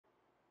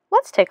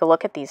let's take a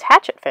look at these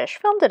hatchetfish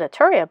filmed at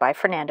Aturia by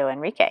Fernando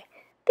Enrique.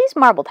 These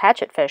marbled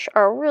hatchetfish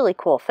are a really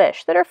cool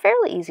fish that are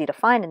fairly easy to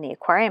find in the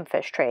aquarium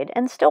fish trade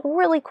and still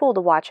really cool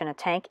to watch in a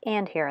tank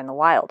and here in the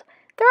wild.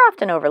 They're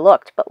often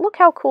overlooked, but look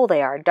how cool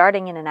they are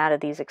darting in and out of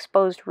these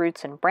exposed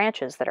roots and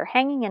branches that are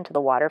hanging into the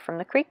water from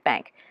the creek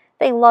bank.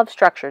 They love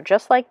structure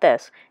just like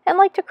this and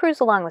like to cruise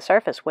along the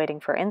surface waiting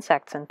for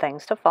insects and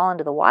things to fall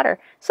into the water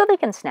so they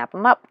can snap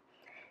them up.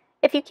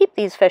 If you keep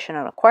these fish in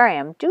an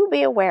aquarium, do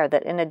be aware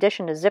that in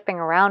addition to zipping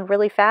around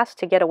really fast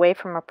to get away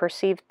from a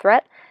perceived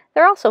threat,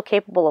 they're also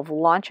capable of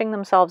launching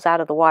themselves out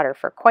of the water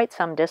for quite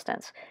some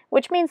distance,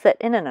 which means that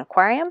in an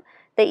aquarium,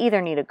 they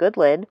either need a good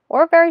lid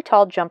or a very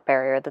tall jump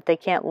barrier that they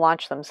can't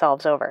launch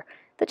themselves over.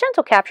 The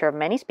gentle capture of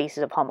many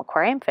species of home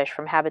aquarium fish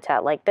from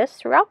habitat like this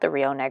throughout the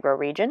Rio Negro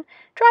region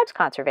drives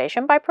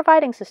conservation by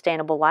providing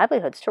sustainable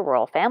livelihoods to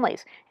rural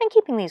families, and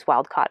keeping these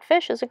wild-caught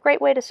fish is a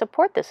great way to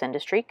support this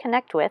industry,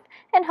 connect with,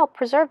 and help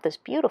preserve this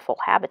beautiful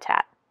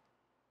habitat.